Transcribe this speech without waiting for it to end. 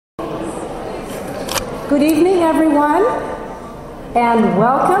Good evening, everyone, and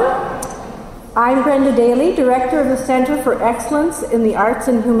welcome. I'm Brenda Daly, Director of the Center for Excellence in the Arts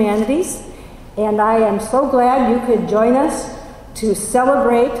and Humanities, and I am so glad you could join us to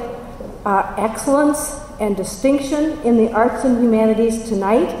celebrate excellence and distinction in the arts and humanities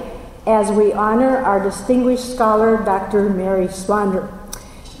tonight as we honor our distinguished scholar, Dr. Mary Swander.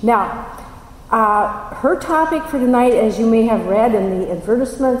 Now, her topic for tonight, as you may have read in the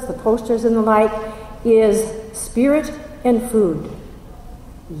advertisements, the posters and the like, is spirit and food.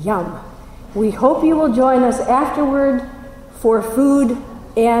 Yum. We hope you will join us afterward for food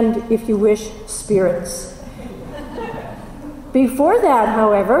and, if you wish, spirits. Before that,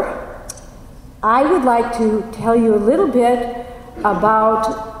 however, I would like to tell you a little bit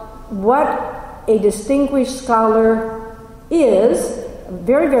about what a distinguished scholar is,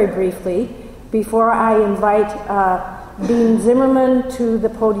 very, very briefly, before I invite Dean Zimmerman to the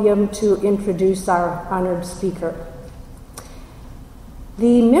podium to introduce our honored speaker.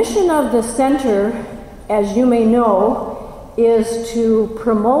 The mission of the center, as you may know, is to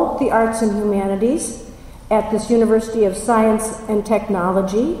promote the arts and humanities at this University of Science and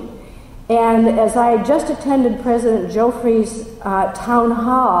Technology. And as I just attended President Joffrey's town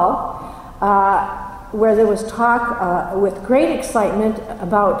hall, where there was talk with great excitement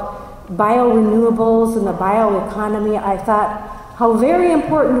about biorenewables and the bioeconomy, I thought how very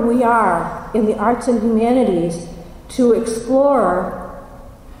important we are in the arts and humanities to explore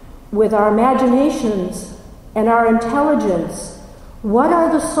with our imaginations and our intelligence what are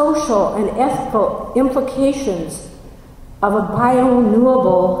the social and ethical implications of a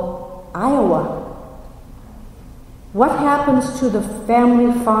biorenewable Iowa. What happens to the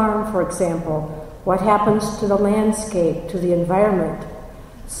family farm, for example? What happens to the landscape, to the environment?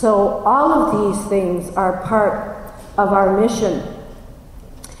 So all of these things are part of our mission.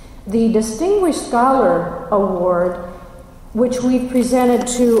 The Distinguished Scholar Award, which we've presented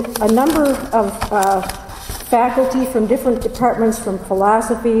to a number of faculty from different departments, from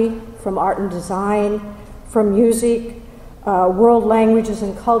philosophy, from art and design, from music, world languages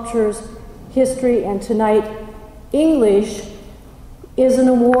and cultures, history, and tonight, English, is an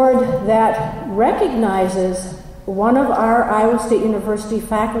award that recognizes one of our Iowa State University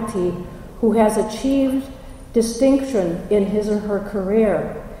faculty who has achieved distinction in his or her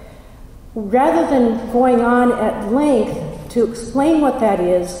career. Rather than going on at length to explain what that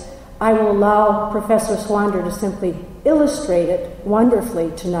is, I will allow Professor Swander to simply illustrate it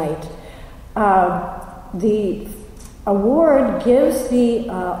wonderfully tonight. The award gives the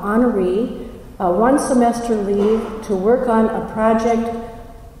honoree one semester leave to work on a project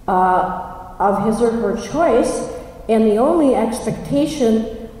of his or her choice, and the only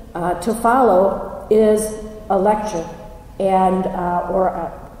expectation to follow is a lecture, and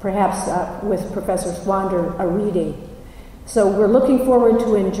or perhaps with Professor Swander, a reading. So we're looking forward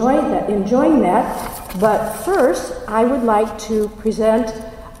to enjoying that. But first, I would like to present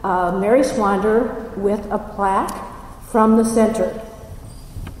Mary Swander with a plaque from the center.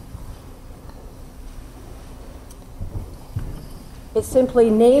 It simply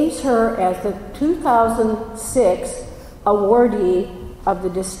names her as the 2006 awardee of the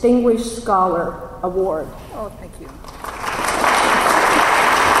Distinguished Scholar Award. Oh, thank you.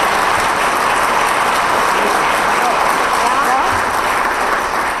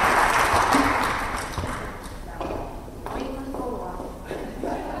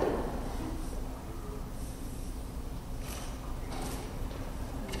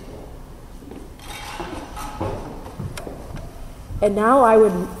 And now I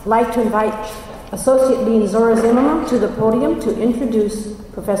would like to invite Associate Dean Zora Zimmerman to the podium to introduce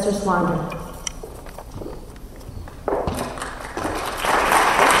Professor Swander.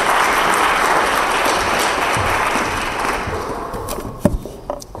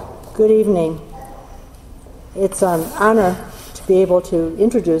 Good evening. It's an honor to be able to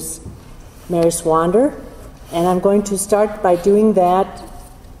introduce Mary Swander, and I'm going to start by doing that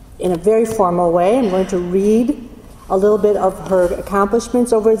in a very formal way. I'm going to read a little bit of her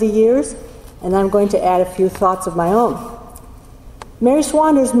accomplishments over the years, and I'm going to add a few thoughts of my own. Mary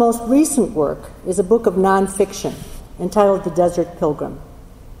Swander's most recent work is a book of nonfiction entitled The Desert Pilgrim,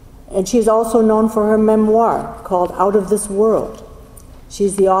 and she is also known for her memoir called Out of This World.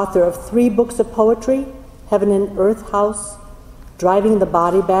 She's the author of 3 books of poetry, Heaven and Earth House, Driving the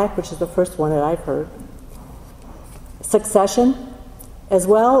Body Back, which is the first one that I've heard, Succession, as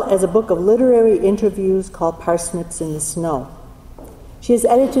well as a book of literary interviews called Parsnips in the Snow. She has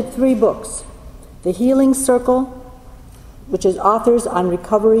edited 3 books, The Healing Circle, which is authors on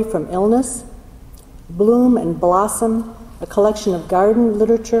recovery from illness, Bloom and Blossom, a collection of garden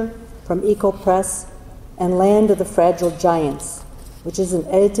literature from Eco Press, and Land of the Fragile Giants, which is an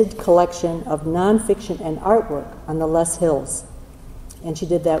edited collection of nonfiction and artwork on the Les Hills. And she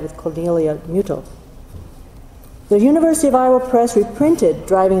did that with Cornelia Muto. The University of Iowa Press reprinted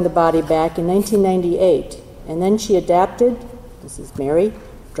Driving the Body Back in 1998, and then she adapted, this is Mary,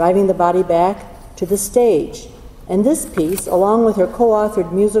 Driving the Body Back to the stage. And this piece, along with her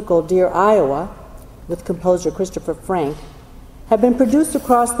co-authored musical Dear Iowa, with composer Christopher Frank, have been produced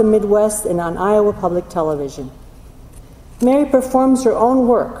across the Midwest and on Iowa Public Television. Mary performs her own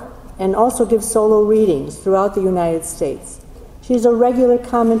work and also gives solo readings throughout the United States. She is a regular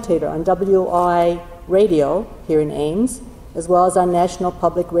commentator on WOI Radio here in Ames, as well as on National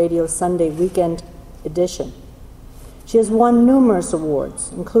Public Radio Sunday Weekend Edition. She has won numerous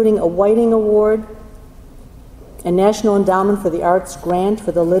awards, including a Whiting Award, a National Endowment for the Arts grant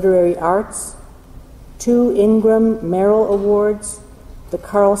for the literary arts, 2 Ingram Merrill Awards, the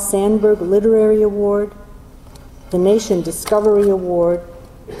Carl Sandburg Literary Award, the Nation Discovery Award,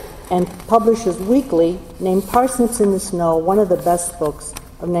 and Publishers Weekly named Parsnips in the Snow one of the best books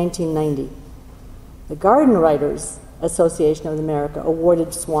of 1990. The Garden Writers Association of America awarded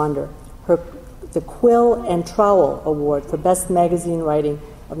Swander the Quill and Trowel Award for Best Magazine Writing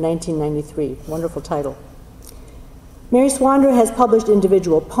of 1993. Wonderful title. Mary Swander has published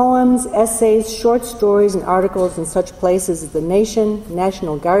individual poems, essays, short stories, and articles in such places as The Nation,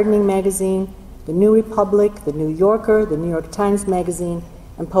 National Gardening Magazine, The New Republic, The New Yorker, The New York Times Magazine,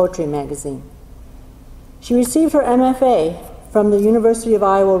 and Poetry Magazine. She received her MFA from the University of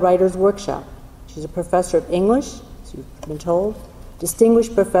Iowa Writers' Workshop. She's a professor of English, as you've been told,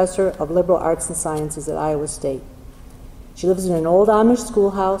 distinguished professor of liberal arts and sciences at Iowa State. She lives in an old Amish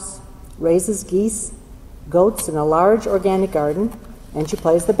schoolhouse, raises geese, goats in a large organic garden, and she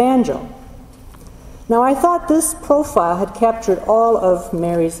plays the banjo. Now, I thought this profile had captured all of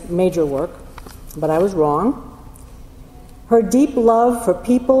Mary's major work, but I was wrong. Her deep love for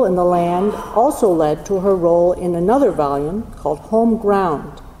people and the land also led to her role in another volume called Home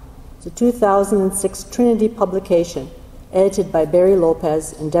Ground. It's a 2006 Trinity publication, edited by Barry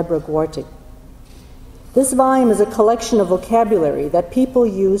Lopez and Deborah Gwartig. This volume is a collection of vocabulary that people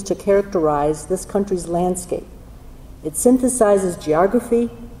use to characterize this country's landscape. It synthesizes geography,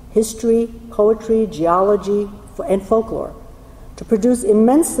 history, poetry, geology, and folklore to produce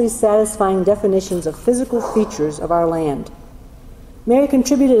immensely satisfying definitions of physical features of our land. Mary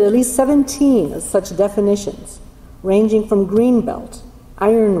contributed at least 17 of such definitions, ranging from greenbelt,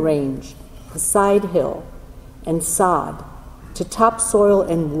 iron range, the side hill, and sod, to topsoil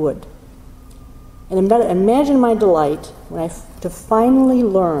and wood. And imagine my delight when to finally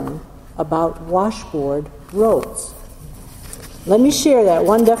learn about washboard roads. Let me share that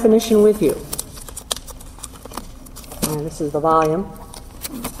one definition with you. And this is the volume.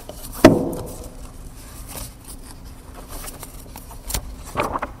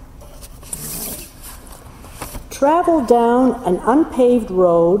 Travel down an unpaved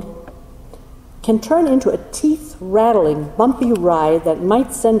road can turn into a teeth-rattling, bumpy ride that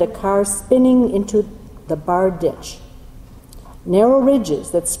might send a car spinning into the bar ditch. Narrow ridges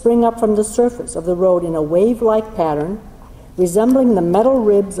that spring up from the surface of the road in a wave-like pattern, resembling the metal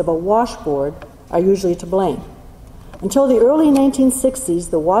ribs of a washboard, are usually to blame. Until the early 1960s,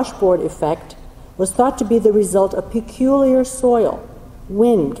 the washboard effect was thought to be the result of peculiar soil,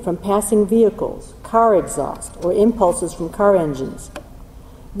 wind from passing vehicles, car exhaust, or impulses from car engines.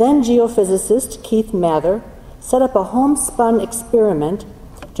 Then geophysicist Keith Mather set up a homespun experiment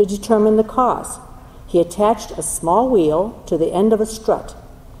to determine the cause. He attached a small wheel to the end of a strut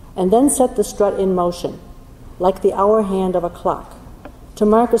and then set the strut in motion, like the hour hand of a clock, to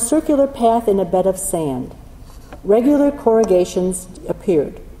mark a circular path in a bed of sand. Regular corrugations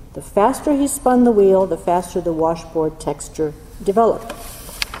appeared. The faster he spun the wheel, the faster the washboard texture developed.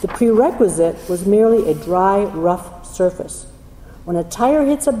 The prerequisite was merely a dry, rough surface. When a tire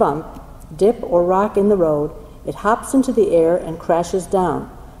hits a bump, dip, or rock in the road, it hops into the air and crashes down,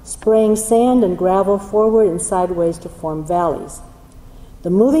 spraying sand and gravel forward and sideways to form valleys.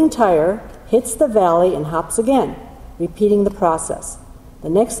 The moving tire hits the valley and hops again, repeating the process. The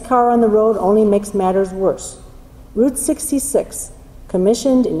next car on the road only makes matters worse. Route 66,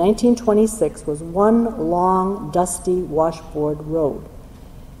 commissioned in 1926, was one long, dusty washboard road,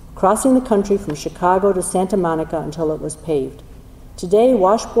 crossing the country from Chicago to Santa Monica until it was paved. Today,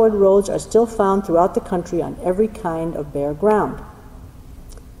 washboard roads are still found throughout the country on every kind of bare ground.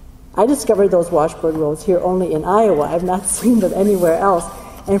 I discovered those washboard roads here only in Iowa. I've not seen them anywhere else.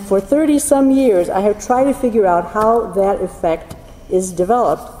 And for 30-some years, I have tried to figure out how that effect is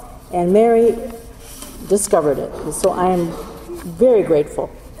developed, and Mary discovered it. And so I am very grateful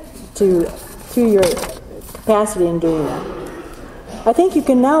through your capacity in doing that. I think you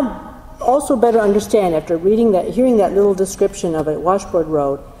can now also better understand, after hearing that little description of a washboard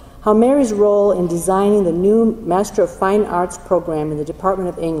road, how Mary's role in designing the new Master of Fine Arts program in the Department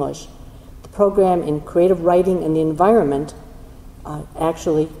of English, the program in creative writing and the environment,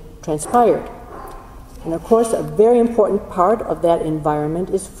 actually transpired. And of course, a very important part of that environment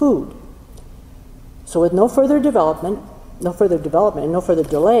is food. So with no further development and no further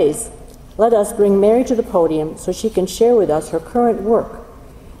delays, let us bring Mary to the podium so she can share with us her current work.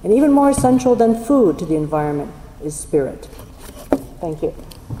 And even more essential than food to the environment is spirit. Thank you.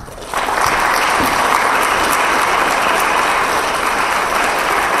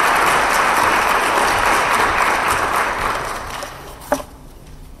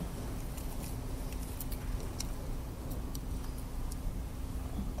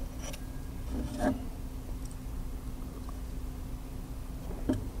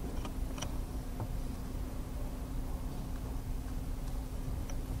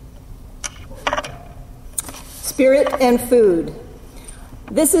 Spirit and food.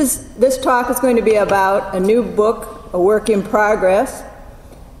 This talk is going to be about a new book, a work in progress,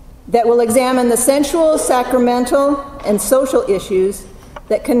 that will examine the sensual, sacramental, and social issues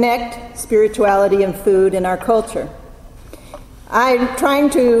that connect spirituality and food in our culture. I'm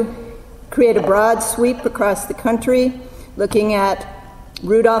trying to create a broad sweep across the country, looking at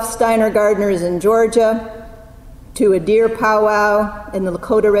Rudolph Steiner gardeners in Georgia, to a deer powwow in the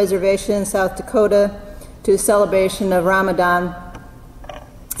Lakota Reservation in South Dakota, to a celebration of Ramadan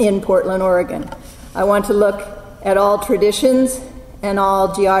in Portland, Oregon. I want to look at all traditions and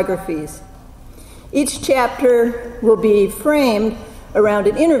all geographies. Each chapter will be framed around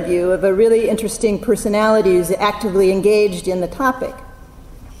an interview of a really interesting personality who's actively engaged in the topic.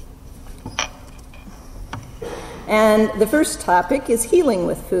 And the first topic is healing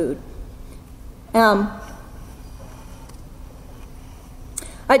with food.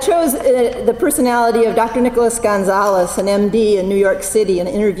 I chose the personality of Dr. Nicholas Gonzalez, an MD in New York City, and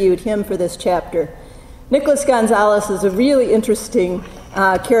interviewed him for this chapter. Nicholas Gonzalez is a really interesting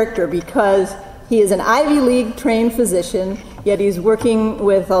character because he is an Ivy League trained physician, yet he's working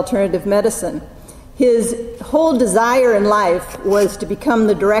with alternative medicine. His whole desire in life was to become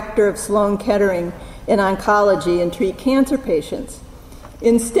the director of Sloan Kettering in oncology and treat cancer patients.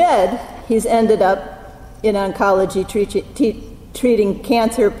 Instead, he's ended up in oncology treating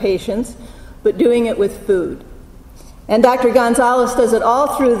cancer patients, but doing it with food. And Dr. Gonzalez does it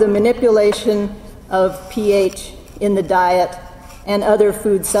all through the manipulation of pH in the diet and other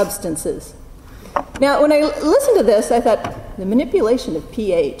food substances. Now, when I listened to this, I thought, the manipulation of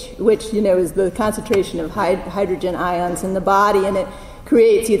pH, which, is the concentration of hydrogen ions in the body, and it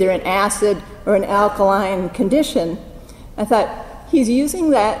creates either an acid or an alkaline condition. I thought, he's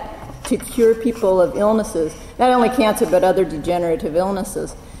using that to cure people of illnesses, not only cancer, but other degenerative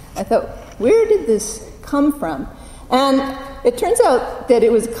illnesses. I thought, where did this come from? And it turns out that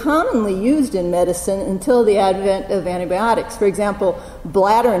it was commonly used in medicine until the advent of antibiotics. For example,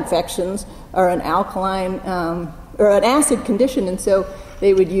 bladder infections are an alkaline or an acid condition, and so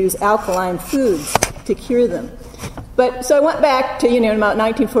they would use alkaline foods to cure them. But so I went back to about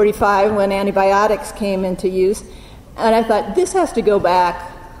 1945 when antibiotics came into use, and I thought this has to go back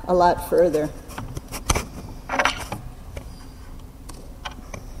a lot further.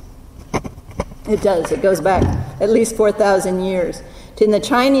 It does. It goes back at least 4,000 years. In the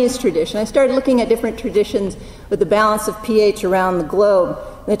Chinese tradition, I started looking at different traditions with the balance of pH around the globe.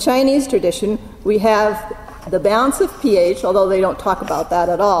 In the Chinese tradition, we have the balance of pH, although they don't talk about that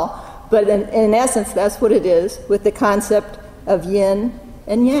at all, but in essence, that's what it is, with the concept of yin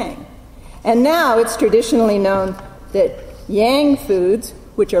and yang. And now it's traditionally known that yang foods,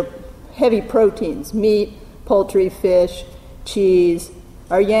 which are heavy proteins, meat, poultry, fish, cheese,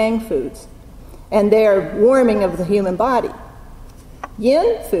 are yang foods. And they are warming of the human body.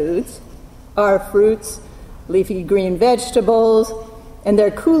 Yin foods are fruits, leafy green vegetables, and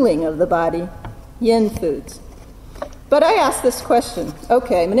they're cooling of the body, yin foods. But I asked this question,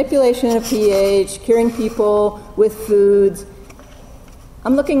 okay, manipulation of pH, curing people with foods.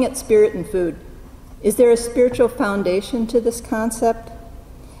 I'm looking at spirit and food. Is there a spiritual foundation to this concept?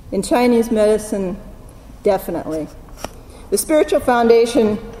 In Chinese medicine, definitely. The spiritual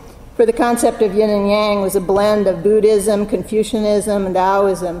foundation for the concept of yin and yang was a blend of Buddhism, Confucianism, and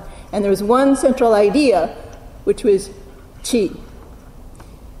Taoism. And there was one central idea, which was qi.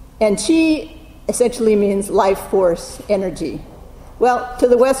 And qi essentially means life force, energy. Well, to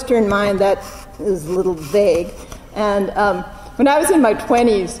the Western mind, that is a little vague. And when I was in my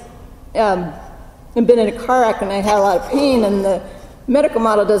 20s, I'd been in a car wreck and I had a lot of pain, and the medical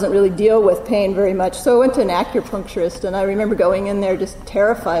model doesn't really deal with pain very much. So I went to an acupuncturist, and I remember going in there just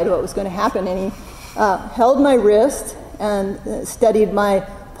terrified what was going to happen. And he held my wrist and studied my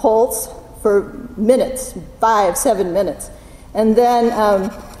pulse for minutes, 5-7 minutes, and then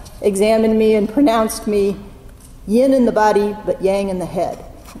examined me and pronounced me yin in the body but yang in the head.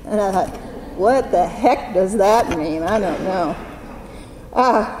 And I thought, what the heck does that mean? I don't know.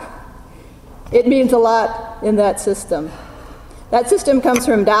 It means a lot in that system. That system comes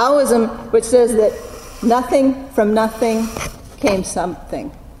from Taoism, which says that nothing from nothing came something.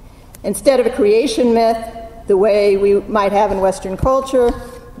 Instead of a creation myth, the way we might have in Western culture,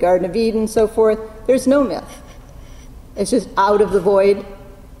 Garden of Eden, so forth, there's no myth. It's just out of the void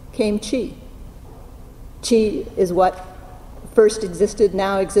came chi. Chi is what first existed,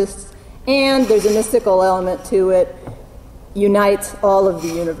 now exists, and there's a mystical element to it, unites all of the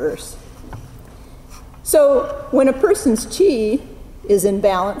universe. So when a person's chi is in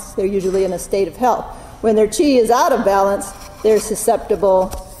balance, they're usually in a state of health. When their chi is out of balance, they're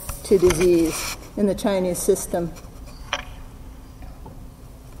susceptible to disease in the Chinese system.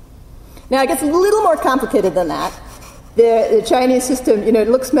 Now, it gets a little more complicated than that. The Chinese system, it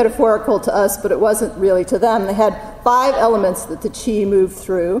looks metaphorical to us, but it wasn't really to them. They had 5 elements that the qi moved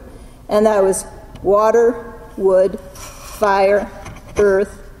through, and that was water, wood, fire,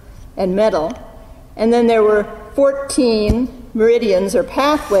 earth, and metal. And then there were 14 meridians or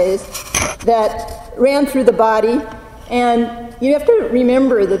pathways that ran through the body. And you have to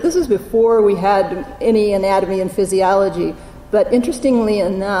remember that this is before we had any anatomy and physiology. But interestingly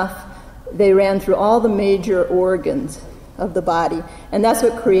enough, they ran through all the major organs of the body. And that's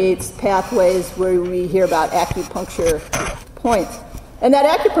what creates pathways where we hear about acupuncture points. And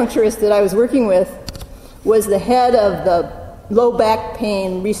that acupuncturist that I was working with was the head of the low back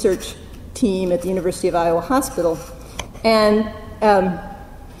pain research team at the University of Iowa Hospital. And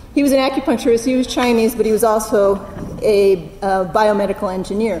he was an acupuncturist. He was Chinese, but he was also a biomedical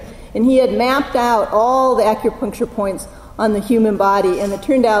engineer. And he had mapped out all the acupuncture points on the human body, and it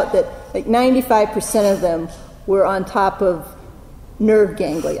turned out that like 95% of them were on top of nerve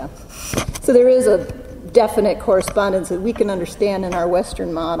ganglia. So there is a definite correspondence that we can understand in our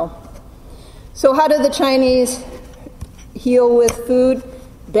Western model. So how do the Chinese heal with food?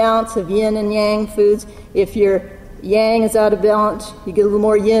 Balance of yin and yang foods. If your yang is out of balance, you get a little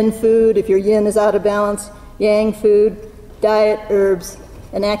more yin food. If your yin is out of balance, yang food, diet, herbs,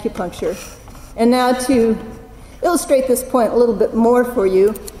 and acupuncture. And now to illustrate this point a little bit more for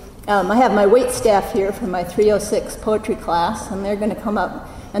you, I have my wait staff here from my 306 poetry class, and they're going to come up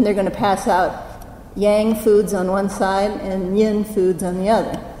and they're going to pass out yang foods on one side and yin foods on the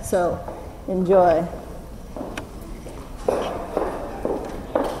other. So enjoy.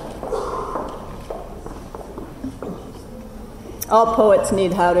 All poets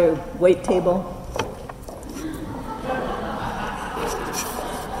need how to wait table.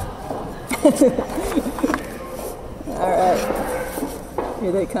 All right,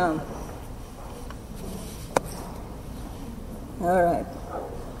 here they come. All right.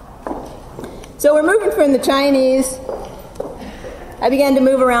 So we're moving from the Chinese. I began to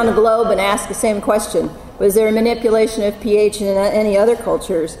move around the globe and ask the same question. Was there a manipulation of pH in any other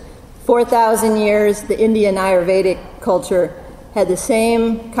cultures? 4,000 years, the Indian Ayurvedic culture had the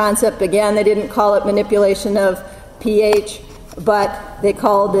same concept. Again, they didn't call it manipulation of pH, but they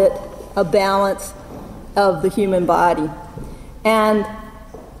called it a balance of the human body. And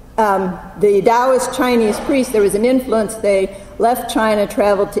the Taoist Chinese priests, there was an influence. They left China,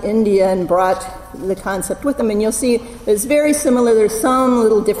 traveled to India, and brought the concept with them. And you'll see it's very similar. There's some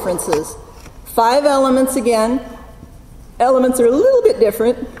little differences. 5 elements again. Elements are a little bit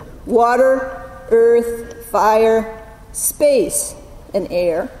different. Water, earth, fire, space, and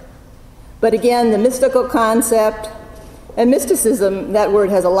air. But again, the mystical concept, and mysticism, that word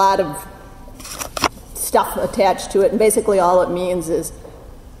has a lot of stuff attached to it, and basically all it means is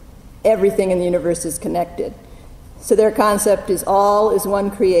everything in the universe is connected. So their concept is all is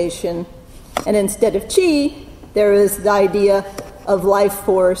one creation, and instead of chi, there is the idea of life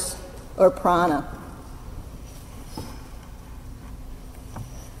force or prana.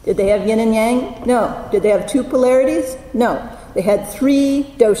 Did they have yin and yang? No. Did they have 2 polarities? No. They had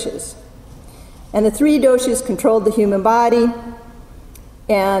 3 doshas. And the 3 doshas controlled the human body.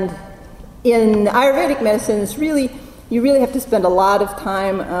 And in Ayurvedic medicine, you really have to spend a lot of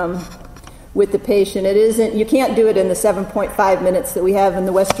time with the patient. You can't do it in the 7.5 minutes that we have in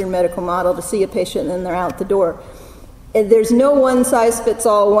the Western medical model to see a patient and then they're out the door. And there's no one size fits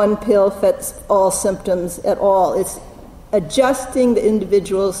all, one pill fits all symptoms at all. It's adjusting the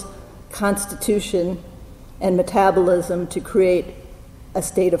individual's constitution and metabolism to create a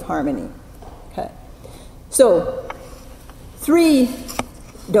state of harmony. Okay. So, 3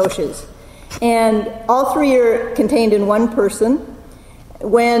 doshas, and all 3 are contained in one person.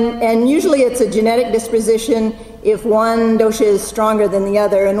 And usually it's a genetic disposition if one dosha is stronger than the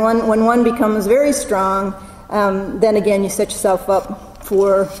other. And when one becomes very strong, then again you set yourself up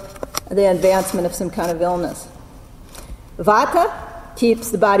for the advancement of some kind of illness. Vata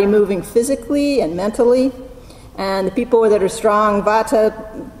keeps the body moving physically and mentally. And the people that are strong Vata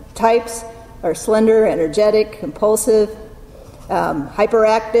types are slender, energetic, impulsive,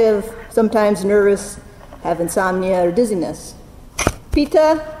 hyperactive, sometimes nervous, have insomnia or dizziness.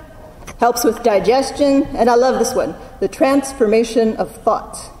 Pitta helps with digestion, and I love this one, the transformation of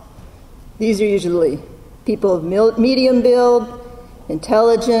thoughts. These are usually people of medium build,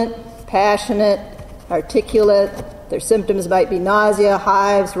 intelligent, passionate, articulate. Their symptoms might be nausea,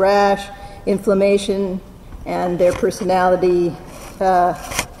 hives, rash, inflammation, and their personality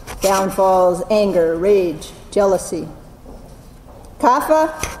downfalls, anger, rage, jealousy. Kapha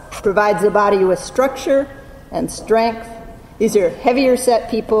provides the body with structure and strength. These are heavier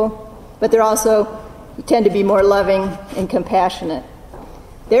set people, but they're also tend to be more loving and compassionate.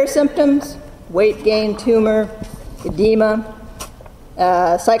 Their symptoms: weight gain, tumor, edema,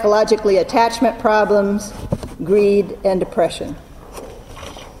 psychologically attachment problems, greed, and depression.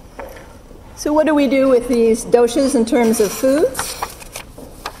 So what do we do with these doshas in terms of foods?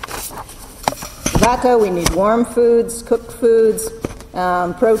 Vata, we need warm foods, cooked foods,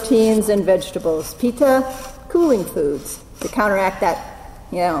 proteins, and vegetables. Pitta, cooling foods to counteract that,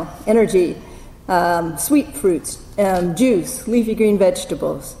 energy. Sweet fruits, juice, leafy green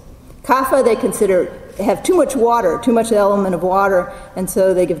vegetables. Kapha, they consider have too much water, too much element of water, and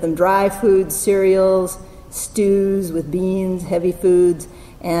so they give them dry foods, cereals, stews with beans, heavy foods,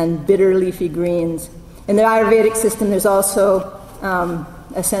 and bitter leafy greens. In the Ayurvedic system, there's also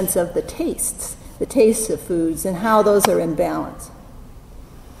a sense of the tastes of foods and how those are in balance.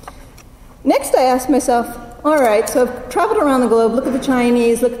 Next, I asked myself, all right, so I've traveled around the globe, look at the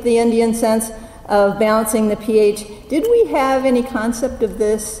Chinese, look at the Indian sense of balancing the pH. Did we have any concept of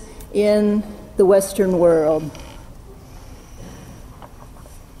this in the Western world?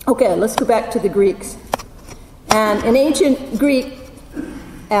 Okay, let's go back to the Greeks. And in ancient Greek,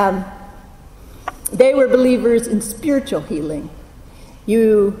 they were believers in spiritual healing.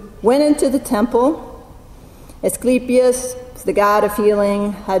 You went into the temple. Asclepius, the god of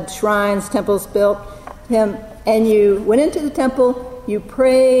healing, had shrines, temples built him, and you went into the temple, you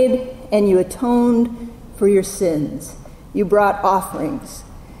prayed, and you atoned for your sins. You brought offerings.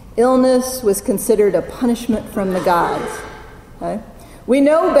 Illness was considered a punishment from the gods. Okay? We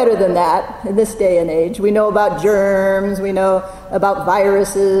know better than that in this day and age. We know about germs, we know about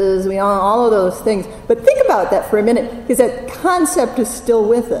viruses, we know all of those things. But think about that for a minute, because that concept is still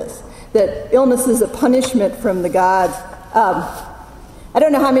with us, that illness is a punishment from the gods. I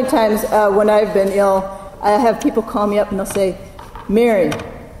don't know how many times when I've been ill, I have people call me up and they'll say, Mary,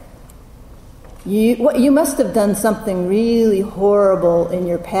 you must have done something really horrible in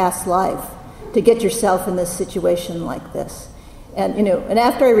your past life to get yourself in this situation like this. And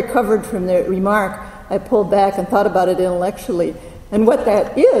after I recovered from the remark, I pulled back and thought about it intellectually. And what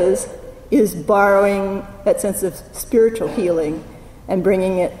that is borrowing that sense of spiritual healing and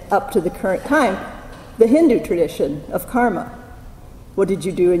bringing it up to the current time. The Hindu tradition of karma. What did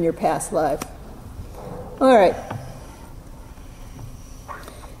you do in your past life? All right.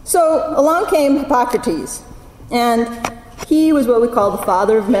 So along came Hippocrates, and he was what we call the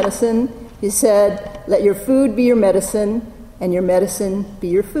father of medicine. He said, let your food be your medicine, and your medicine be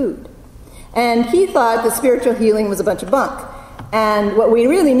your food. And he thought that spiritual healing was a bunch of bunk, and what we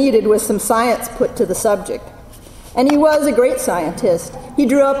really needed was some science put to the subject. And he was a great scientist. He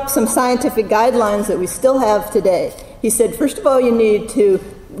drew up some scientific guidelines that we still have today. He said, first of all, you need to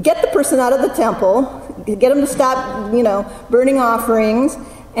get the person out of the temple, get them to stop, burning offerings,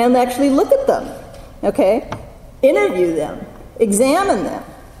 and actually look at them, okay? Interview them, examine them,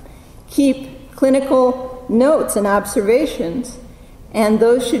 keep clinical notes and observations, and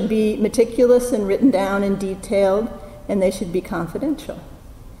those should be meticulous and written down and detailed, and they should be confidential.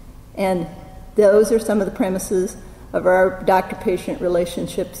 And those are some of the premises of our doctor-patient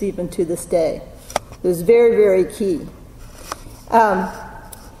relationships even to this day. It was very, very key.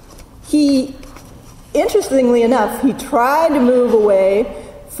 Interestingly enough, he tried to move away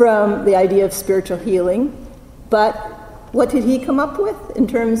from the idea of spiritual healing, but what did he come up with in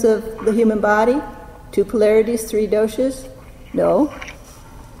terms of the human body? 2 polarities, 3 doshas? No.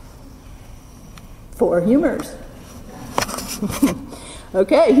 4 humors.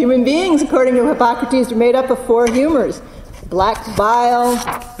 Okay, human beings, according to Hippocrates, are made up of 4 humors. black bile,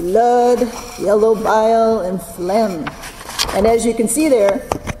 blood, yellow bile, and phlegm. And as you can see there,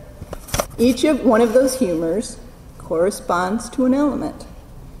 each of one of those humors corresponds to an element: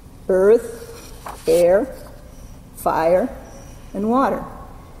 earth, air, fire, and water.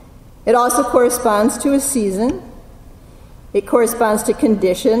 It also corresponds to a season. It corresponds to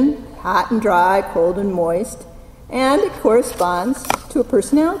condition, hot and dry, cold and moist, and it corresponds to a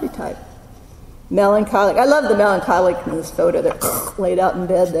personality type. Melancholic. I love the melancholic in this photo. They're laid out in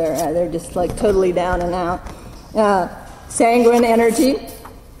bed there. They're just like totally down and out. Sanguine energy,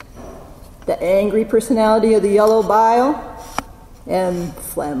 the angry personality of the yellow bile, and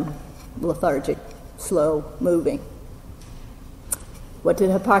phlegm, lethargic, slow moving. What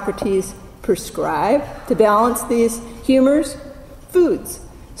did Hippocrates prescribe to balance these humors? Foods,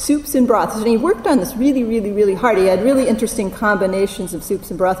 soups and broths. And he worked on this really, really, really hard. He had really interesting combinations of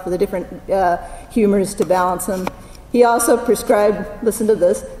soups and broth for the different humors to balance them. He also prescribed, listen to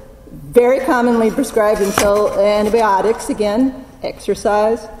this, very commonly prescribed until antibiotics, again,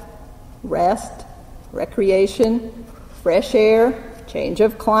 exercise, rest, recreation, fresh air, change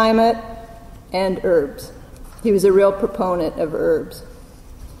of climate, and herbs. He was a real proponent of herbs.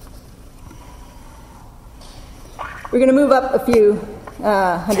 We're going to move up a few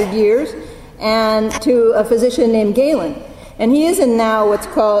hundred years and to a physician named Galen. And he is in now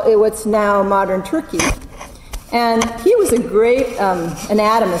what's now modern Turkey. And he was a great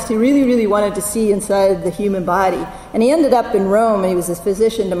anatomist. He really, really wanted to see inside the human body. And he ended up in Rome, and he was a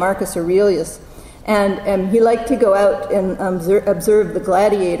physician to Marcus Aurelius. And he liked to go out and observe the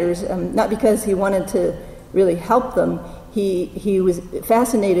gladiators, not because he wanted to really help them. He was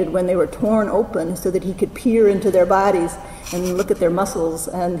fascinated when they were torn open so that he could peer into their bodies and look at their muscles.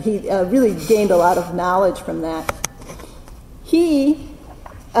 And he really gained a lot of knowledge from that. He,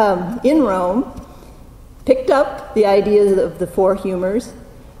 in Rome, picked up the ideas of the four humors,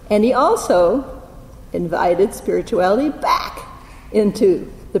 and he also invited spirituality back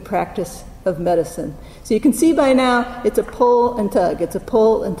into the practice of medicine. So you can see by now it's a pull and tug. It's a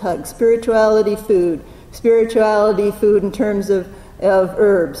pull and tug. Spirituality, food. Spirituality, food in terms of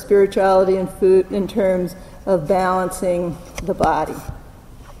herbs. Spirituality and food in terms of balancing the body.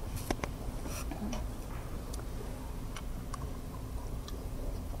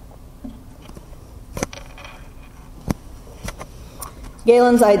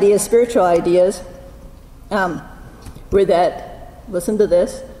 Galen's ideas, spiritual ideas, were that, listen to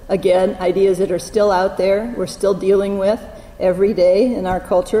this, again, ideas that are still out there, we're still dealing with every day in our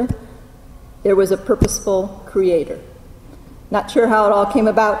culture. There was a purposeful creator. Not sure how it all came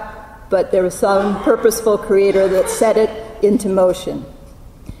about, but there was some purposeful creator that set it into motion.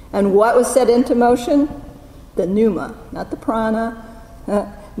 And what was set into motion? The pneuma, not the prana,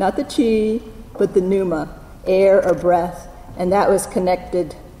 not the chi, but the pneuma, air or breath. And that was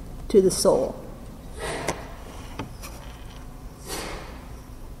connected to the soul.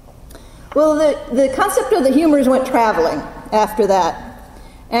 Well, the concept of the humors went traveling after that.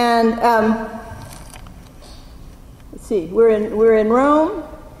 And let's see, we're in Rome,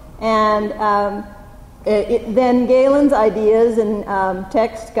 and then Galen's ideas and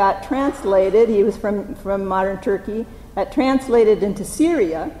text got translated. He was from modern Turkey. Got translated into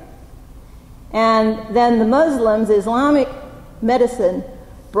Syria. And then the Muslims, Islamic medicine,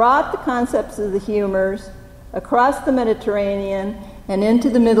 brought the concepts of the humors across the Mediterranean and into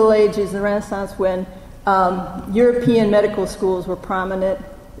the Middle Ages and Renaissance, when European medical schools were prominent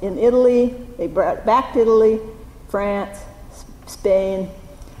in Italy. They brought it back to Italy, France, Spain,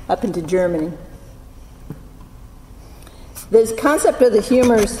 up into Germany. This concept of the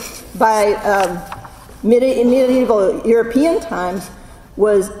humors by medieval European times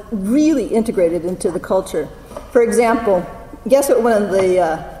was really integrated into the culture. For example, guess what one of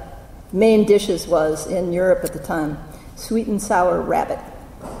the main dishes was in Europe at the time? Sweet and sour rabbit.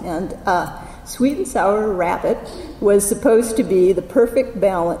 And sweet and sour rabbit was supposed to be the perfect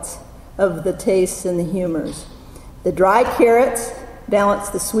balance of the tastes and the humors. The dry carrots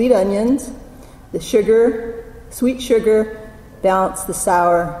balanced the sweet onions, the sugar, sweet sugar, balanced the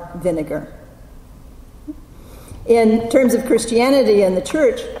sour vinegar. In terms of Christianity and the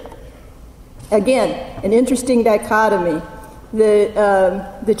church, again, an interesting dichotomy.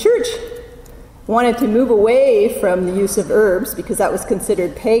 The church wanted to move away from the use of herbs because that was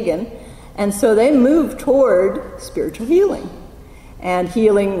considered pagan, and so they moved toward spiritual healing and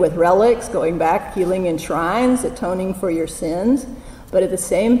healing with relics, going back, healing in shrines, atoning for your sins, but at the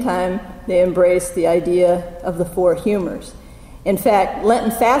same time they embraced the idea of the four humors. In fact,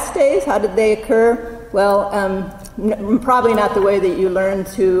 Lenten fast days, how did they occur? Well, probably not the way that you learn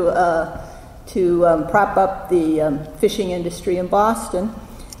to prop up the fishing industry in Boston.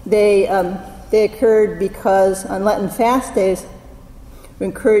 They occurred because on Lenten fast days, we're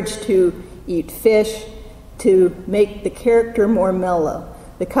encouraged to eat fish to make the character more mellow.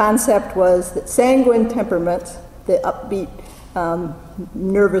 The concept was that sanguine temperaments, the upbeat,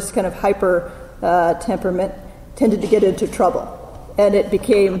 nervous, kind of hyper temperament, tended to get into trouble, and it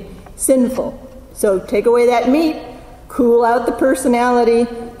became sinful. So take away that meat, cool out the personality,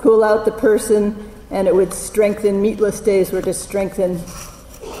 cool out the person, and it would strengthen. Meatless days were to strengthen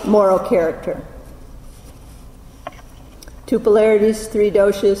moral character. 2 polarities, 3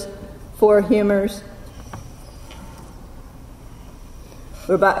 doshas, 4 humors.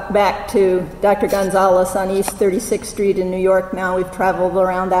 We're back to Dr. Gonzalez on East 36th Street in New York now. We've traveled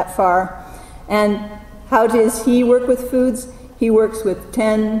around that far. And how does he work with foods? He works with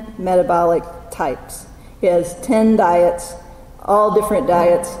 10 metabolic types. He has 10 diets, all different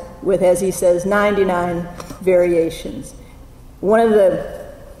diets, with, as he says, 99 variations. One of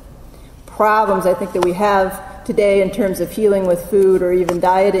the problems I think that we have today in terms of healing with food or even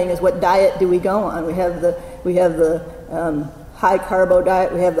dieting is what diet do we go on? We have the high carbo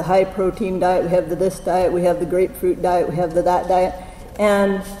diet, we have the high protein diet, we have the this diet, we have the grapefruit diet, we have the that diet,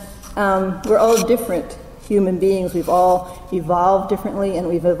 and we're all different human beings. We've all evolved differently, and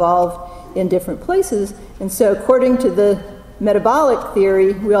we've evolved in different places, and so according to the metabolic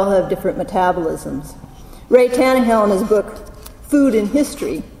theory, we all have different metabolisms. Ray Tannehill, in his book Food in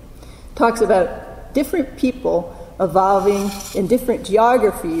History, talks about different people evolving in different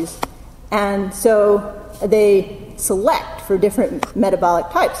geographies, and so they select for different metabolic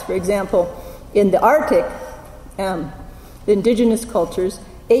types. For example, in the Arctic, the indigenous cultures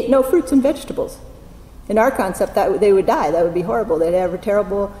ate no fruits and vegetables. In our concept, that they would die. That would be horrible. They'd have a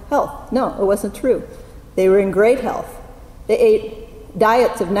terrible health. No, it wasn't true. They were in great health. They ate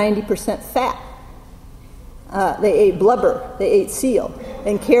diets of 90% fat. They ate blubber. They ate seal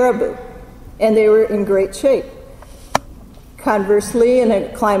and caribou. And they were in great shape. Conversely, in a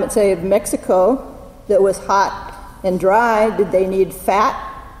climate, say, of Mexico that was hot and dry, did they need fat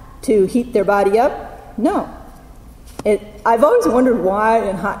to heat their body up? No. I've always wondered why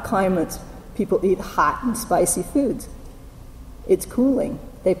in hot climates people eat hot and spicy foods. It's cooling.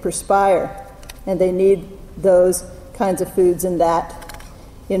 They perspire, and they need those kinds of foods in that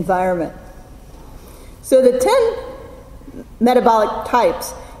environment. So the 10 metabolic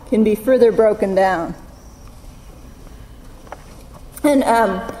types can be further broken down. And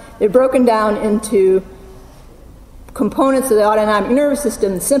they're broken down into components of the autonomic nervous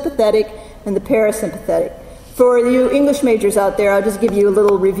system, the sympathetic and the parasympathetic. For you English majors out there, I'll just give you a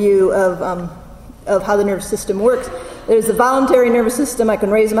little review of how the nervous system works. There's the voluntary nervous system. I can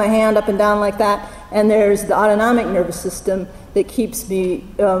raise my hand up and down like that. And there's the autonomic nervous system that keeps me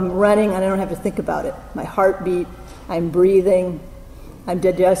running, and I don't have to think about it. My heartbeat, I'm breathing, I'm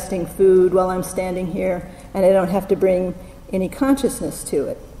digesting food while I'm standing here, and I don't have to bring any consciousness to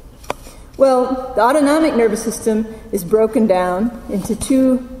it. Well, the autonomic nervous system is broken down into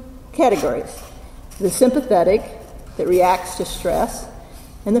 2 categories. The sympathetic, that reacts to stress,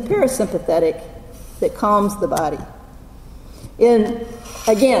 and the parasympathetic, that calms the body.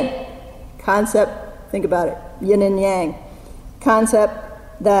 Again, concept, think about it, yin and yang. Concept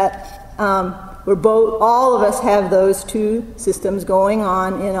that all of us have those 2 systems going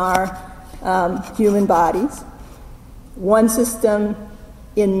on in our human bodies. One system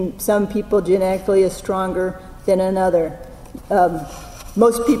in some people genetically is stronger than another.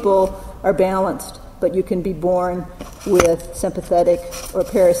 Most people are balanced, but you can be born with sympathetic or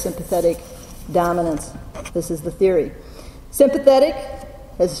parasympathetic dominance. This is the theory. Sympathetic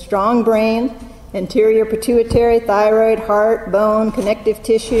has a strong brain, anterior pituitary, thyroid, heart, bone, connective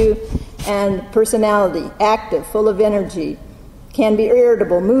tissue, and personality, active, full of energy, can be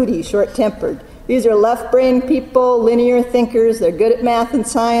irritable, moody, short-tempered. These are left brain people, linear thinkers. They're good at math and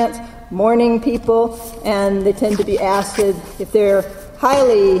science, morning people, and they tend to be acid. If they're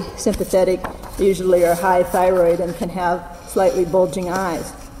highly sympathetic, they usually are high thyroid and can have slightly bulging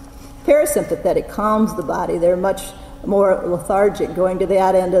eyes. Parasympathetic calms the body. They're much more lethargic, going to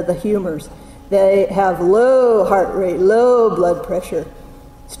that end of the humors. They have low heart rate, low blood pressure,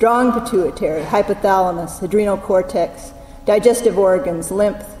 strong pituitary, hypothalamus, adrenal cortex, digestive organs,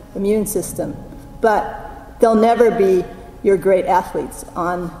 lymph, immune system. But they'll never be your great athletes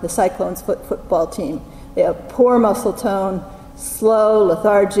on the Cyclones football team. They have poor muscle tone, slow,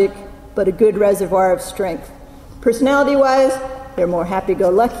 lethargic, but a good reservoir of strength. Personality-wise, they're more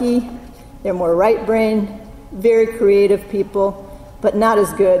happy-go-lucky, they're more right-brained, very creative people, but not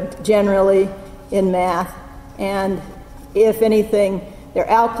as good generally in math. And if anything, they're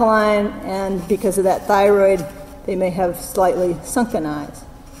alkaline, and because of that thyroid, they may have slightly sunken eyes.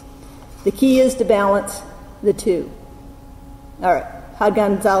 The key is to balance the two. All right, how'd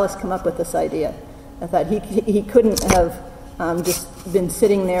Gonzalez come up with this idea? I thought he couldn't have just been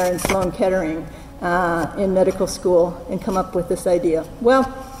sitting there in Sloan Kettering in medical school and come up with this idea.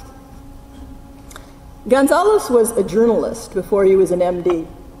 Well, Gonzalez was a journalist before he was an MD.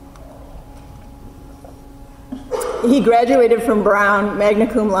 He graduated from Brown,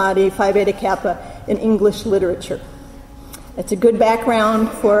 magna cum laude, Phi Beta Kappa, in English literature. It's a good background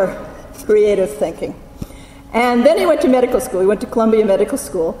for creative thinking. And then he went to medical school. He went to Columbia Medical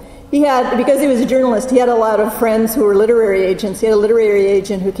School. Because he was a journalist, he had a lot of friends who were literary agents. He had a literary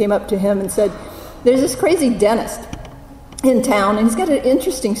agent who came up to him and said, "There's this crazy dentist in town, and he's got an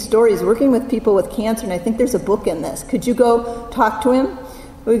interesting story. He's working with people with cancer, and I think there's a book in this. Could you go talk to him?"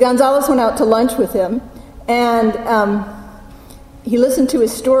 Well, Gonzalez went out to lunch with him, and he listened to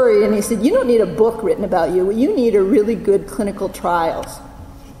his story, and he said, "You don't need a book written about you. What you need are really good clinical trials."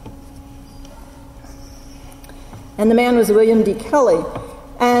 And the man was William D. Kelly.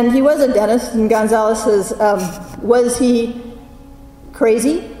 And he was a dentist, and Gonzalez says, was he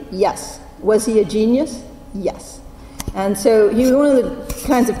crazy? Yes. Was he a genius? Yes. And so he was one of the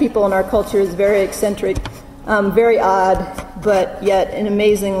kinds of people in our culture who's very eccentric, very odd, but yet an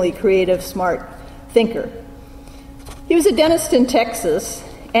amazingly creative, smart thinker. He was a dentist in Texas,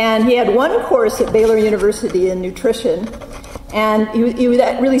 and he had one course at Baylor University in nutrition, and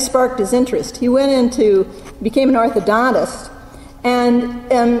that really sparked his interest. He became an orthodontist, and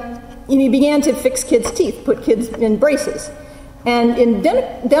he began to fix kids' teeth, put kids in braces. And in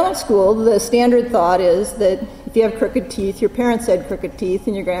dental school, the standard thought is that if you have crooked teeth, your parents had crooked teeth,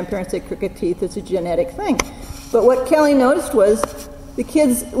 and your grandparents had crooked teeth, it's a genetic thing. But what Kelly noticed was the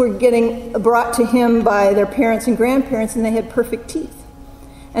kids were getting brought to him by their parents and grandparents, and they had perfect teeth.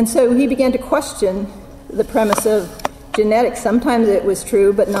 And so he began to question the premise of genetics. Sometimes it was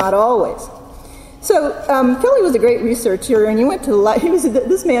true, but not always. So Kelly was a great researcher, and he went to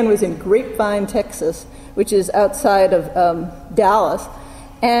this man was in Grapevine, Texas, which is outside of Dallas,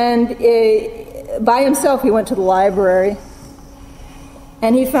 and by himself he went to the library,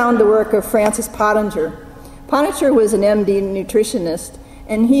 and he found the work of Francis Pottinger. Pottinger was an MD nutritionist,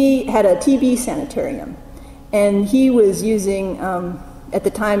 and he had a TB sanitarium, and he was using at the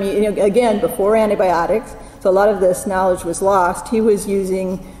time, again before antibiotics, so a lot of this knowledge was lost. He was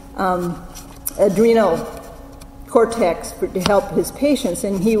using adrenal cortex to help his patients,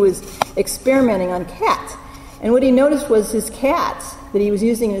 and he was experimenting on cats. And what he noticed was his cats that he was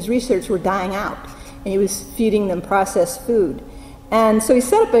using in his research were dying out, and he was feeding them processed food. And so he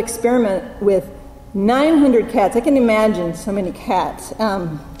set up an experiment with 900 cats. I can imagine so many cats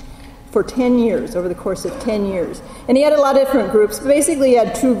for 10 years, over the course of 10 years. And he had a lot of different groups, but basically he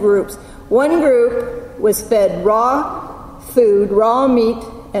had two groups. One group was fed raw food, raw meat,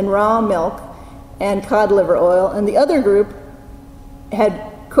 and raw milk, and cod liver oil, and the other group had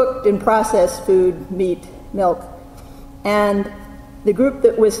cooked and processed food, meat, milk. And the group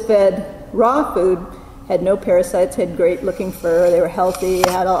that was fed raw food had no parasites, had great looking fur, they were healthy,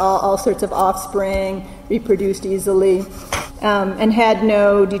 had all sorts of offspring, reproduced easily, and had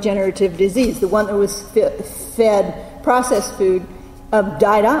no degenerative disease. The one that was fed processed food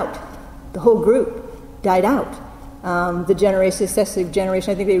died out. The whole group died out. The successive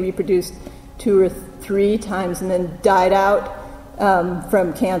generation, I think they reproduced 2 or 3 times and then died out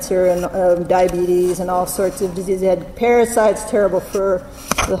from cancer and diabetes and all sorts of diseases. They had parasites, terrible fur,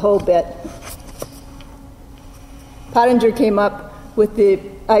 the whole bit. Pottinger came up with the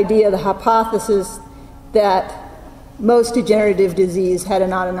idea, the hypothesis, that most degenerative disease had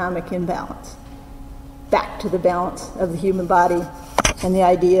an autonomic imbalance, back to the balance of the human body and the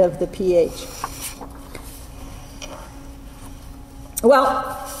idea of the pH.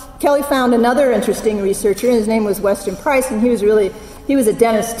 Well, Kelly found another interesting researcher, and his name was Weston Price, and he was a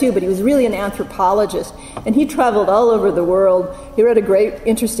dentist too, but he was really an anthropologist, and he traveled all over the world. He wrote a great,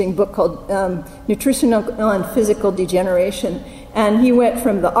 interesting book called Nutritional and Physical Degeneration, and he went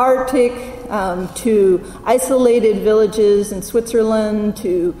from the Arctic to isolated villages in Switzerland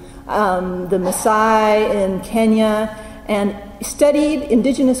to the Maasai in Kenya, and studied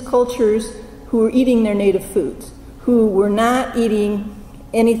indigenous cultures who were eating their native foods, who were not eating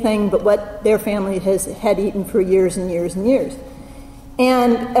anything but what their family had eaten for years and years and years.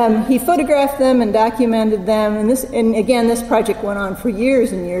 And he photographed them and documented them, and again, this project went on for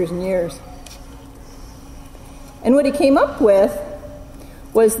years and years and years. And what he came up with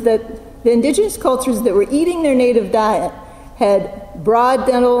was that the indigenous cultures that were eating their native diet had broad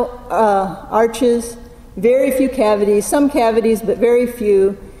dental arches, very few cavities, some cavities, but very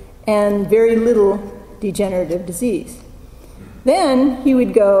few, and very little degenerative disease. Then he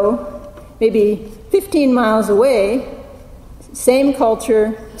would go maybe 15 miles away, same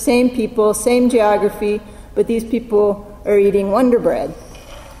culture, same people, same geography, but these people are eating Wonder Bread,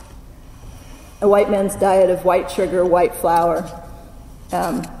 a white man's diet of white sugar, white flour,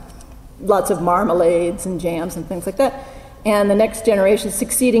 lots of marmalades and jams and things like that. And the next generation,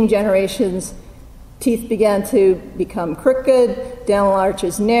 succeeding generations, teeth began to become crooked, dental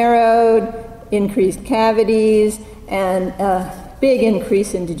arches narrowed, increased cavities, and a big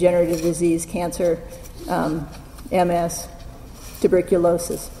increase in degenerative disease, cancer, MS,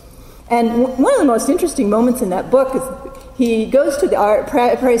 tuberculosis. And one of the most interesting moments in that book is he goes to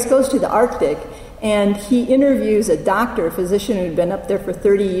Price goes to the Arctic, and he interviews a doctor, a physician who had been up there for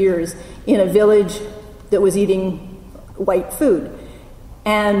 30 years in a village that was eating white food.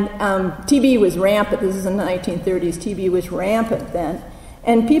 And TB was rampant. This is in the 1930s. TB was rampant then.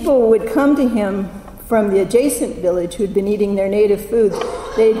 And people would come to him from the adjacent village who'd been eating their native foods.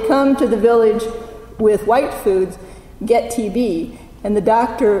 They'd come to the village with white foods, get TB. And the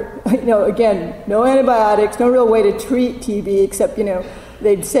doctor, again, no antibiotics, no real way to treat TB except,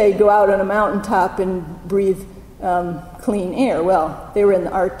 they'd say go out on a mountaintop and breathe clean air. Well, they were in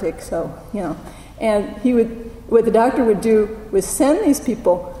the Arctic, so, And what the doctor would do was send these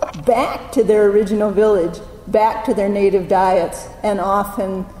people back to their original village, back to their native diets, and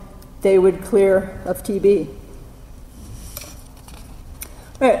often they would clear of TB.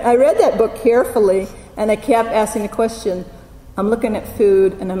 All right, I read that book carefully, and I kept asking the question, I'm looking at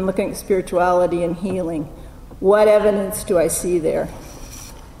food, and I'm looking at spirituality and healing. What evidence do I see there?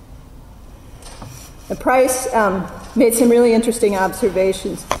 And Price made some really interesting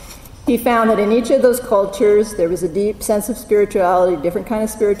observations. He found that in each of those cultures, there was a deep sense of spirituality, different kind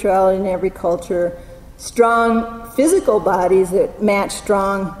of spirituality in every culture, strong physical bodies that matched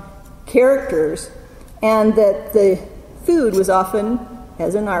strong characters, and that the food was often,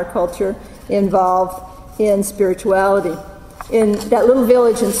 as in our culture, involved in spirituality. In that little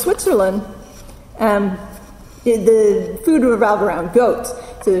village in Switzerland, the food revolved around goats.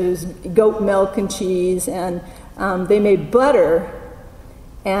 So there was goat milk and cheese, and they made butter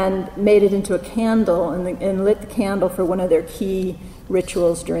and made it into a candle and lit the candle for one of their key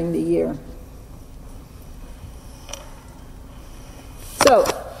rituals during the year. So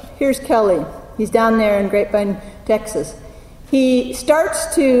here's Kelly. He's down there in Grapevine, Texas. He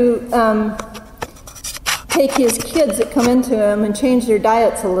starts to take his kids that come into him and change their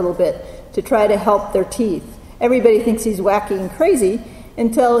diets a little bit to try to help their teeth. Everybody thinks he's wacky and crazy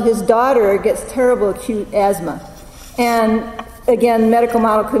until his daughter gets terrible acute asthma. And again, medical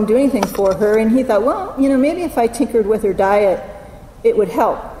model couldn't do anything for her, and he thought, well, maybe if I tinkered with her diet, it would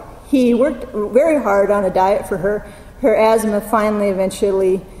help. He worked very hard on a diet for her. Her asthma finally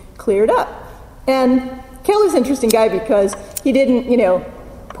eventually cleared up. And Kelly's an interesting guy because he didn't,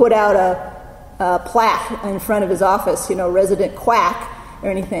 put out a plaque in front of his office, resident quack or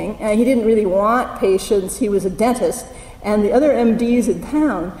anything. And he didn't really want patients. He was a dentist. And the other MDs in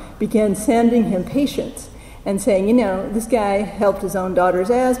town began sending him patients and saying, this guy helped his own daughter's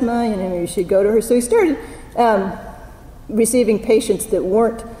asthma, you should go to her. So he started receiving patients that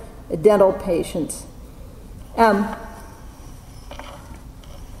weren't dental patients. But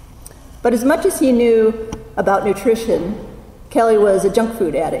as much as he knew about nutrition, Kelly was a junk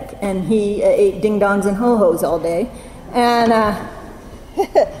food addict, and he ate ding-dongs and ho-hos all day. And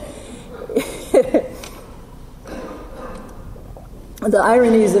the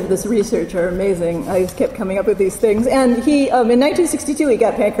ironies of this research are amazing. I just kept coming up with these things. And he, in 1962, he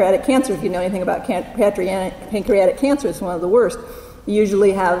got pancreatic cancer. If you know anything about pancreatic cancer, it's one of the worst. You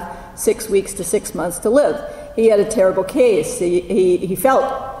usually have 6 weeks to 6 months to live. He had a terrible case. He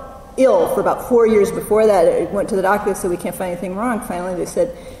felt ill for about 4 years before that. He went to the doctor, said, we can't find anything wrong. Finally, they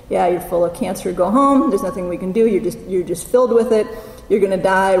said, yeah, you're full of cancer. Go home. There's nothing we can do. You're just filled with it. You're going to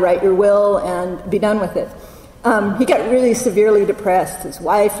die. Write your will and be done with it. He got really severely depressed. His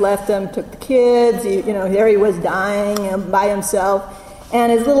wife left him, took the kids. There he was dying by himself.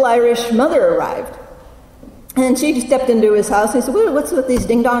 And his little Irish mother arrived. And she stepped into his house and he said, what's with these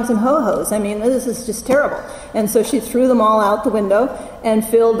ding-dongs and ho-hos? I mean, this is just terrible. And so she threw them all out the window and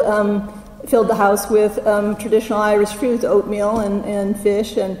filled the house with traditional Irish foods, oatmeal and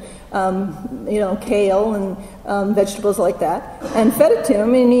fish and kale and vegetables like that, and fed it to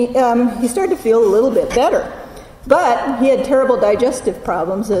him. And he started to feel a little bit better. But he had terrible digestive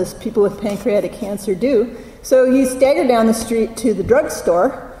problems, as people with pancreatic cancer do. So he staggered down the street to the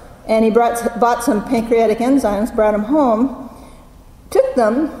drugstore, and he bought some pancreatic enzymes, brought them home, took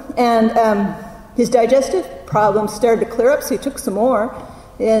them, and his digestive problems started to clear up, so he took some more,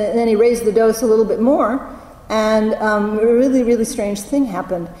 and then he raised the dose a little bit more, and a really, really strange thing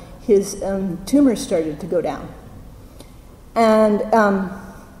happened. His tumors started to go down. And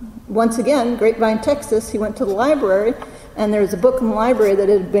once again, Grapevine, Texas, he went to the library, and there was a book in the library that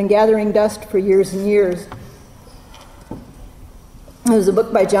had been gathering dust for years and years. It was a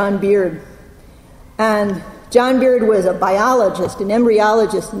book by John Beard. And John Beard was a biologist, an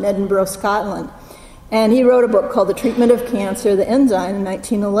embryologist in Edinburgh, Scotland. And he wrote a book called The Treatment of Cancer, the Enzyme, in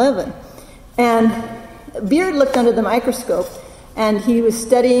 1911. And Beard looked under the microscope, and he was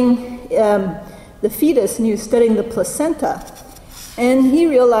studying the fetus, and he was studying the placenta. And he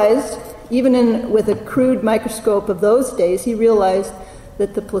realized, even with a crude microscope of those days, he realized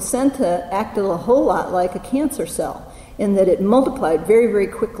that the placenta acted a whole lot like a cancer cell, in that it multiplied very, very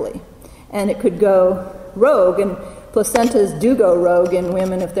quickly. And it could go rogue, and placentas do go rogue in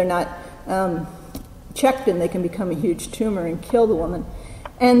women if they're not checked, and they can become a huge tumor and kill the woman.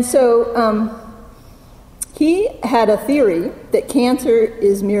 And so he had a theory that cancer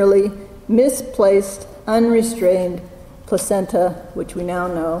is merely misplaced, unrestrained placenta, which we now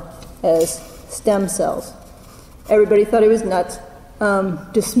know as stem cells. Everybody thought he was nuts,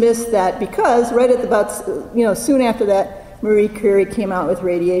 dismissed that because right at about, soon after that, Marie Curie came out with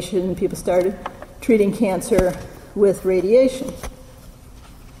radiation, and people started treating cancer with radiation.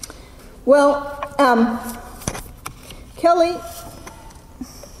 Well, Kelly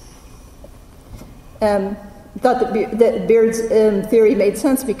thought that Beard's theory made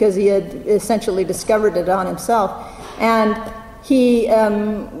sense because he had essentially discovered it on himself. And he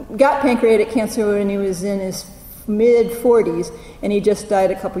got pancreatic cancer when he was in his mid-40s, and he just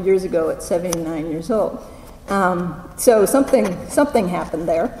died a couple years ago at 79 years old. So something happened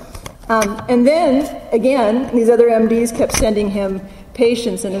there. And then, again, these other MDs kept sending him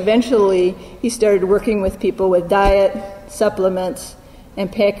patients, and eventually he started working with people with diet, supplements,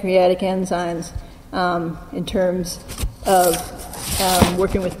 and pancreatic enzymes in terms of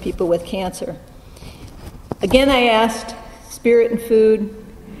working with people with cancer. Again, I asked, spirit and food,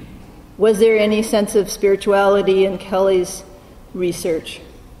 was there any sense of spirituality in Kelly's research?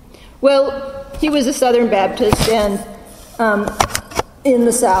 Well, he was a Southern Baptist, and in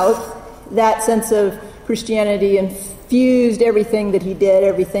the South, that sense of Christianity infused everything that he did,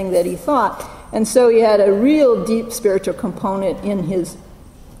 everything that he thought. And so he had a real deep spiritual component in his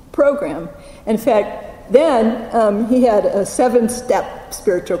program. In fact, then he had a 7-step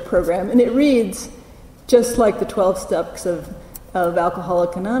spiritual program, and it reads just like the 12 steps of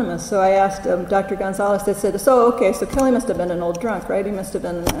Alcoholics Anonymous. So I asked Dr. Gonzalez, I said, so Kelly must have been an old drunk, right? He must have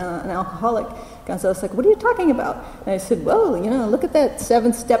been an alcoholic. Gonzalez was like, what are you talking about? And I said, well, look at that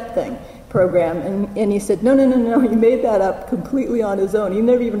 7-step thing program. And he said, no, he made that up completely on his own. He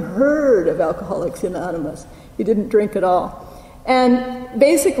never even heard of Alcoholics Anonymous. He didn't drink at all. And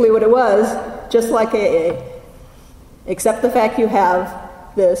basically what it was, just like AA, accept the fact you have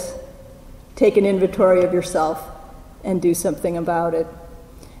this, take an inventory of yourself, and do something about it.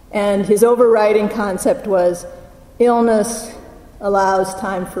 And his overriding concept was illness allows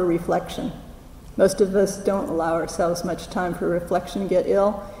time for reflection. Most of us don't allow ourselves much time for reflection, get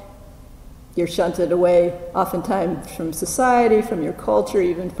ill. You're shunted away oftentimes from society, from your culture,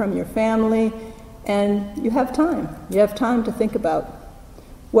 even from your family, and you have time. You have time to think about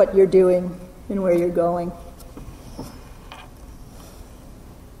what you're doing and where you're going.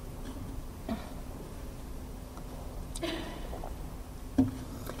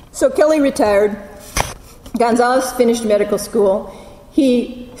 So Kelly retired. Gonzalez finished medical school.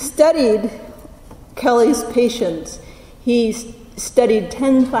 He studied Kelly's patients. He studied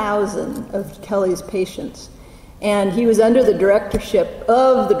 10,000 of Kelly's patients. And he was under the directorship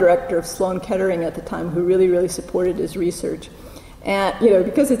of the director of Sloan Kettering at the time, who really, really supported his research. And,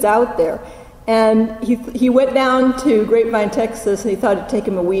 because it's out there. And he went down to Grapevine, Texas, and he thought it'd take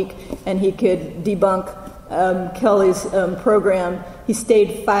him a week, and he could debunk Kelly's program. He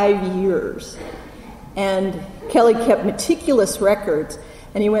stayed 5 years. And Kelly kept meticulous records,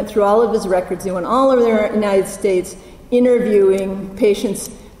 and he went through all of his records. He went all over the United States interviewing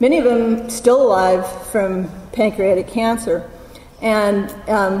patients, many of them still alive from pancreatic cancer, and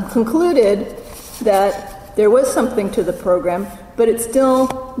concluded that there was something to the program, but it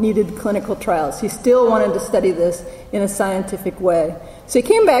still needed clinical trials. He still wanted to study this in a scientific way. So he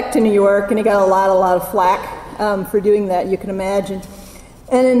came back to New York, and he got a lot of flack for doing that, you can imagine.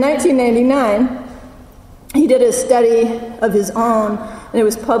 And in 1999, he did a study of his own, and it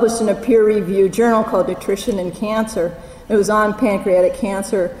was published in a peer-reviewed journal called Nutrition and Cancer. It was on pancreatic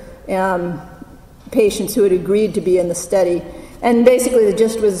cancer patients who had agreed to be in the study. And basically the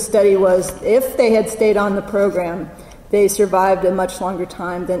gist of the study was if they had stayed on the program, they survived a much longer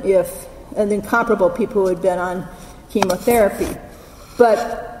time than comparable people who had been on chemotherapy.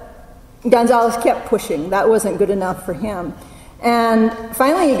 But Gonzalez kept pushing. That wasn't good enough for him. And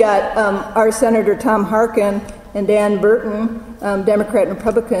finally he got our Senator Tom Harkin and Dan Burton, Democrat and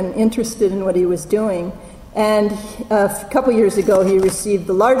Republican, interested in what he was doing. And a couple years ago he received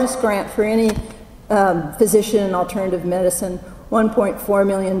the largest grant for any physician in alternative medicine, $1.4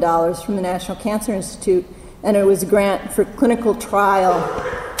 million from the National Cancer Institute. And it was a grant for clinical trial.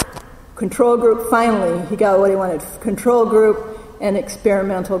 Control group, finally, he got what he wanted, control group and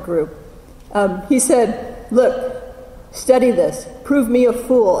experimental group. He said, look, study this, prove me a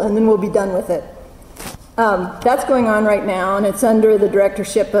fool, and then we'll be done with it. That's going on right now, and it's under the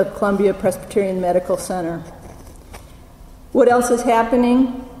directorship of Columbia Presbyterian Medical Center. What else is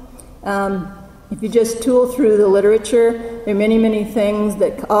happening? If you just tool through the literature, there are many, many things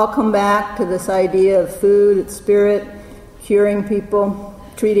that all come back to this idea of food, spirit, curing people,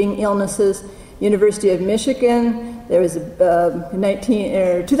 treating illnesses. University of Michigan, there was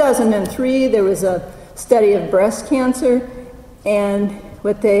in 2003, there was a study of breast cancer, and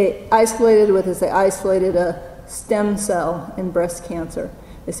what they isolated a stem cell in breast cancer.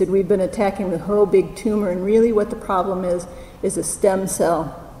 They said, we've been attacking the whole big tumor, and really what the problem is a stem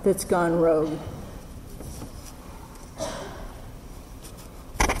cell that's gone rogue.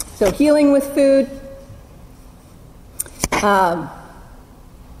 So healing with food.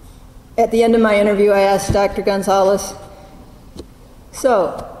 At the end of my interview, I asked Dr. Gonzalez,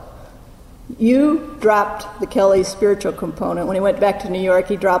 so you dropped the Kelly spiritual component. When he went back to New York,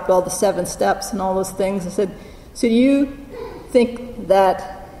 he dropped all the 7 steps and all those things. I said, so do you think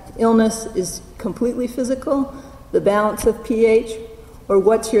that illness is completely physical, the balance of pH, or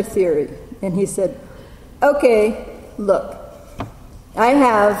what's your theory? And he said, okay, look, I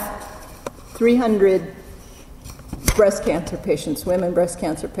have 300 breast cancer patients, women breast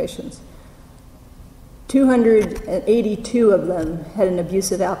cancer patients. 282 of them had an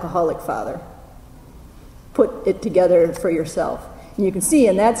abusive alcoholic father. Put it together for yourself. And you can see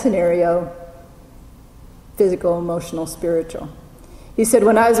in that scenario, physical, emotional, spiritual. He said,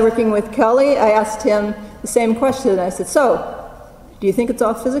 when I was working with Kelly, I asked him the same question. I said, so, do you think it's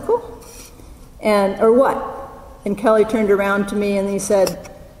all physical? Or what? And Kelly turned around to me and he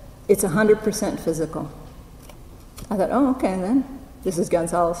said, it's 100% physical. I thought, oh, okay, then. This is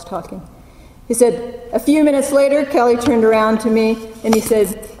Gonzalez talking. He said, a few minutes later, Kelly turned around to me and he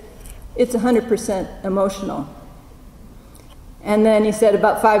said, it's 100% emotional. And then he said,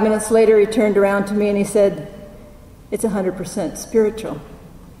 about 5 minutes later, he turned around to me and he said, it's 100% spiritual.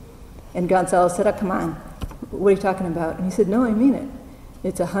 And Gonzalez said, oh, come on, what are you talking about? And he said, no, I mean it.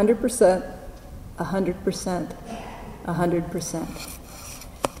 It's 100%, 100%, 100%.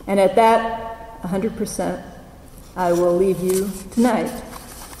 And at that 100%, I will leave you tonight.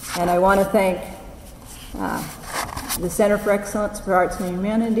 And I want to thank the Center for Excellence for Arts and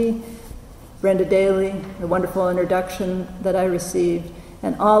Humanity, Brenda Daly, the wonderful introduction that I received,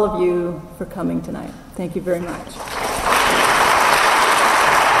 and all of you for coming tonight. Thank you very much.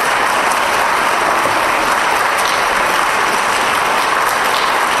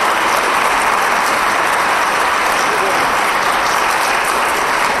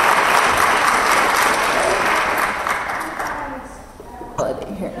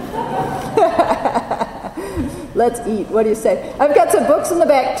 Let's eat. What do you say? I've got some books in the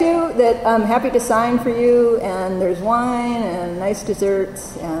back, too, that I'm happy to sign for you, and there's wine and nice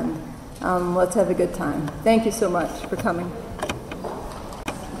desserts, and let's have a good time. Thank you so much for coming.